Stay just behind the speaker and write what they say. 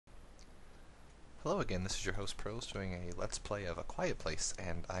Hello again, this is your host Pros doing a Let's Play of A Quiet Place,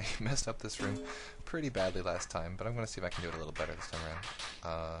 and I messed up this room pretty badly last time, but I'm going to see if I can do it a little better this time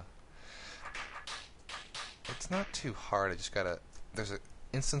around. It's not too hard, I just gotta... There's an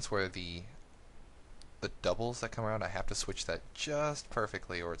instance where the doubles that come around, I have to switch that just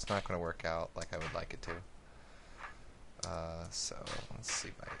perfectly or it's not going to work out like I would like it to. So, let's see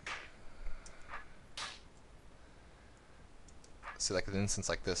if I... See, like an instance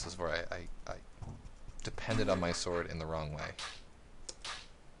like this is where I depended on my sword in the wrong way.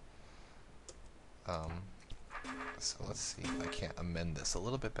 So let's see if I can't amend this a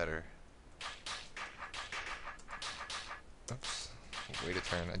little bit better. Oops. Way to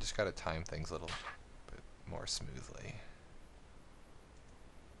turn. I just gotta time things a little bit more smoothly.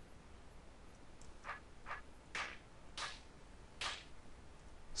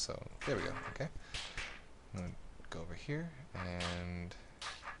 So, there we go. Okay. I'm gonna go over here and...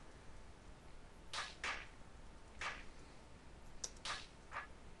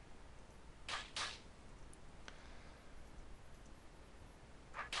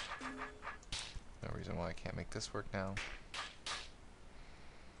 No reason why I can't make this work now.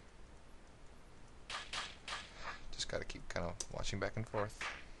 Just gotta keep kind of watching back and forth.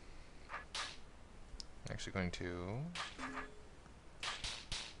 I'm actually going to...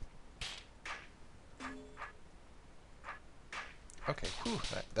 Okay, whew,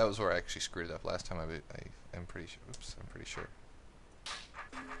 that was where I actually screwed it up last time. I'm pretty sure. Oops, I'm pretty sure.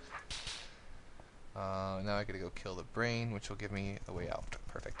 Now I gotta go kill the brain, which will give me a way out.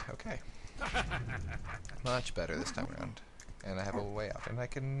 Perfect. Okay. Much better this time around. And I have a way out. And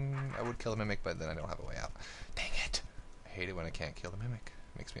I would kill the mimic, but then I don't have a way out. Dang it! I hate it when I can't kill the mimic.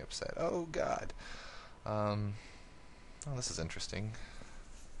 It makes me upset. Oh god. Oh, this is interesting.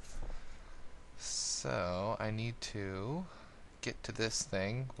 So I need to get to this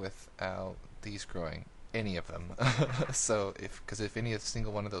thing without these growing. Any of them. So because if any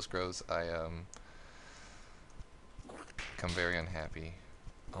single one of those grows, I become very unhappy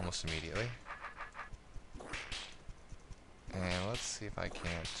almost immediately. And let's see if I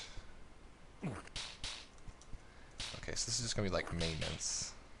can't... Okay, so this is just gonna be like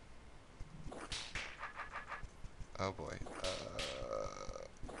maintenance. Oh boy.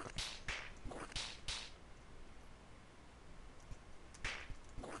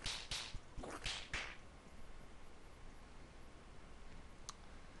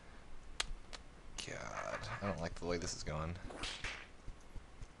 God, I don't like the way this is going.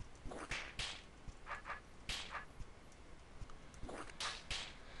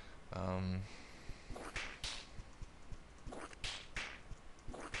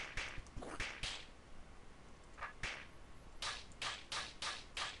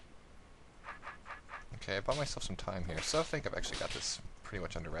 Okay, I bought myself some time here, so I think I've actually got this pretty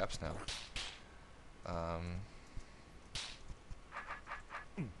much under wraps now.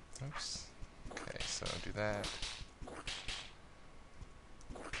 Oops. Okay, so do that.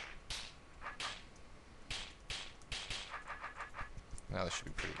 Now this should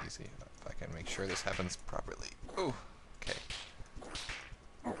be pretty easy, if I can make sure this happens properly. Ooh, okay.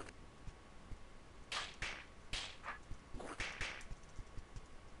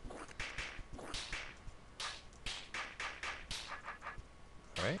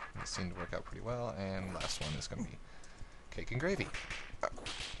 Alright, this seemed to work out pretty well, and last one is going to be cake and gravy.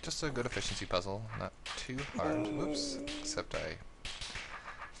 Just a good efficiency puzzle, not too hard. Whoops, except I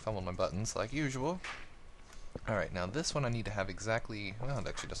fumbled my buttons like usual. Alright, now this one I need to have exactly... Well, it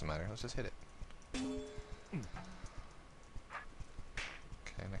actually doesn't matter. Let's just hit it. Okay,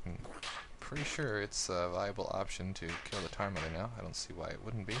 and I can... Pretty sure it's a viable option to kill the tar mother now. I don't see why it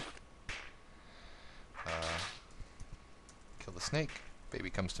wouldn't be. Kill the snake. Baby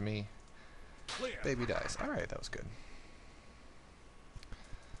comes to me. Clear. Baby dies. Alright, that was good.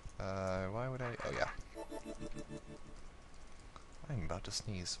 Why would I... Oh, yeah. I'm about to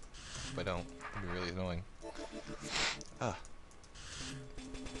sneeze. If I don't, it'll be really annoying. Ah.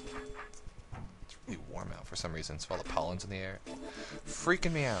 It's really warm out for some reason, so all the pollen's in the air.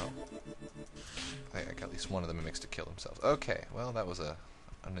 Freaking me out. I got at least one of the mimics to kill themselves. Okay, well, that was an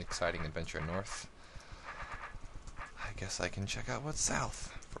exciting adventure north. I guess I can check out what's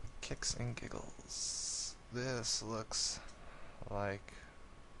south for kicks and giggles. This looks like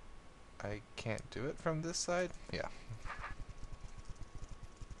I can't do it from this side? Yeah.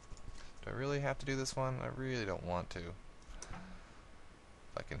 Do I really have to do this one? I really don't want to.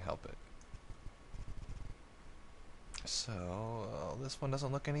 If I can help it. So, this one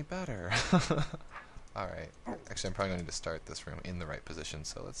doesn't look any better. Alright. Actually, I'm probably going to need to start this room in the right position,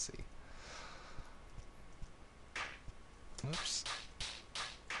 so let's see. Oops.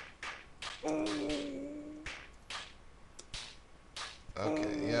 Okay,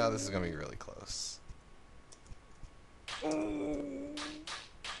 yeah, this is gonna be really close. I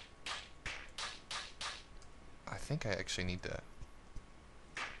think I actually need to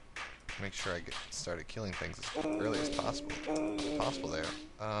make sure I get started killing things as early as possible. There.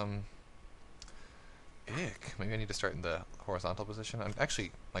 Ick. Maybe I need to start in the horizontal position.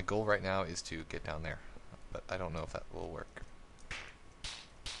 Actually, my goal right now is to get down there, but I don't know if that will work.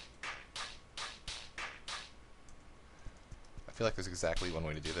 I feel like there's exactly one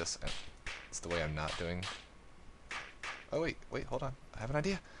way to do this, and it's the way I'm not doing. Oh wait, hold on. I have an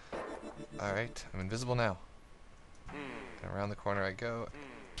idea. Alright, I'm invisible now. And around the corner I go.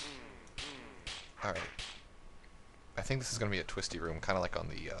 Alright. I think this is going to be a twisty room, kind of like on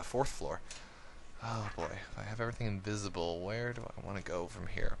the 4th floor. Oh boy, if I have everything invisible, where do I want to go from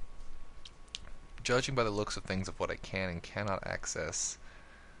here? Judging by the looks of things of what I can and cannot access,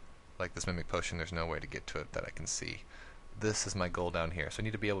 like this mimic potion, there's no way to get to it that I can see. This is my goal down here, so I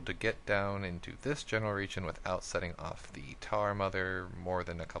need to be able to get down into this general region without setting off the Tar Mother more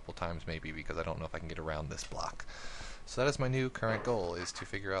than a couple times maybe, because I don't know if I can get around this block. So that is my new current goal, is to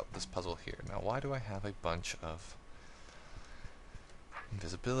figure out this puzzle here. Now why do I have a bunch of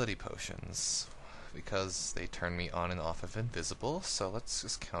invisibility potions? Because they turn me on and off of invisible, so let's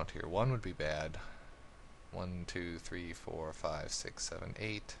just count here. 1 would be bad. 1, 2, 3, 4, 5, 6, 7,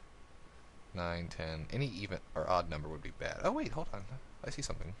 8, 9, 10. Any even or odd number would be bad. Oh wait, hold on. I see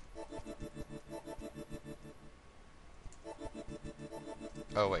something.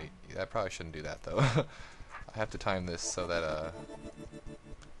 Oh wait, I probably shouldn't do that though. I have to time this so that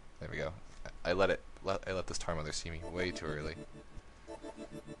there we go. I let this Tar Mother see me way too early.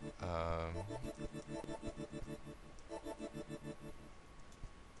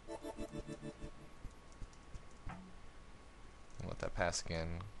 Let that pass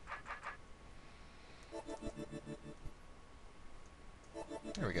again.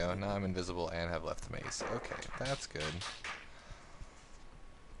 There we go. Now I'm invisible and have left the maze. Okay, that's good.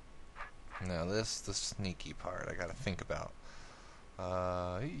 Now this, the sneaky part I gotta think about.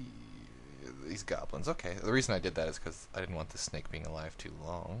 These goblins. Okay, the reason I did that is because I didn't want the snake being alive too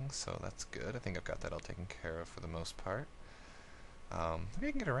long, so that's good. I think I've got that all taken care of for the most part. Maybe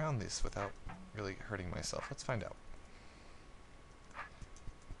I can get around this without really hurting myself. Let's find out.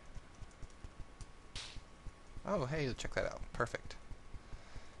 Oh, hey, check that out. Perfect.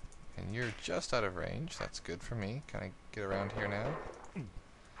 And you're just out of range. That's good for me. Can I get around here now?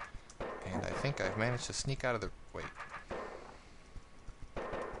 And I think I've managed to sneak out of the... Wait.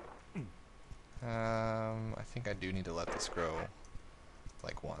 I think I do need to let this grow,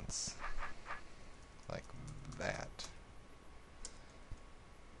 like, once. Like that.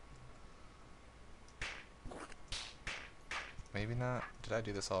 Maybe not. Did I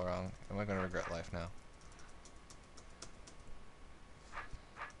do this all wrong? Am I going to regret life now?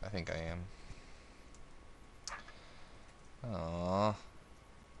 I think I am. Aww.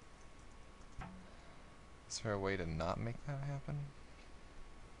 Is there a way to not make that happen?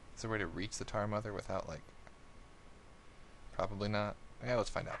 Is there a way to reach the Tar Mother without, like... Probably not. Yeah, let's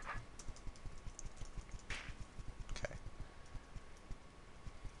find out. Okay.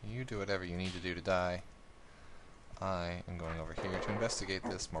 You do whatever you need to do to die. I am going over here to investigate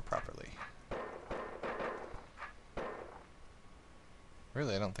this more properly.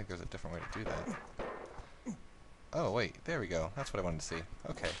 Really, I don't think there's a different way to do that. Oh, wait, there we go. That's what I wanted to see.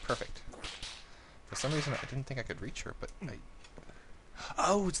 Okay, perfect. For some reason, I didn't think I could reach her, but I...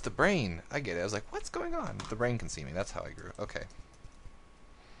 Oh, it's the brain! I get it. I was like, what's going on? The brain can see me. That's how I grew. Okay.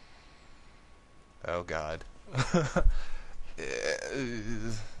 Oh, God.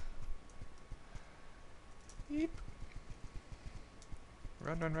 Yeep.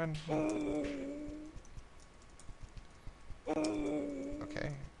 Run, run, run.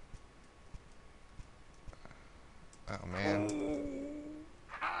 Okay. Oh, man.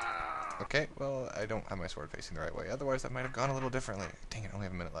 Okay, well, I don't have my sword facing the right way. Otherwise, that might have gone a little differently. Dang it, I only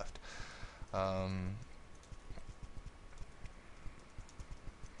have a minute left.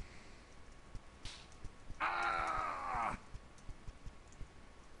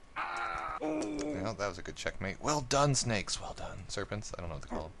 Well, that was a good checkmate. Well done, snakes. Well done. Serpents? I don't know what to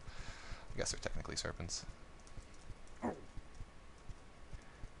call them. I guess they're technically serpents.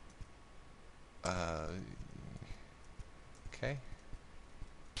 Okay.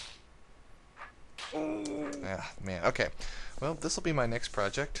 Ah, man. Okay. Well, this will be my next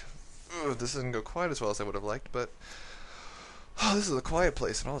project. Ugh, this doesn't go quite as well as I would have liked, but... Oh, this is a quiet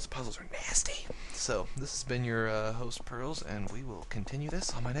place, and all its puzzles are nasty. So, this has been your host, Pearls, and we will continue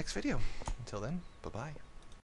this on my next video. Until then, bye-bye.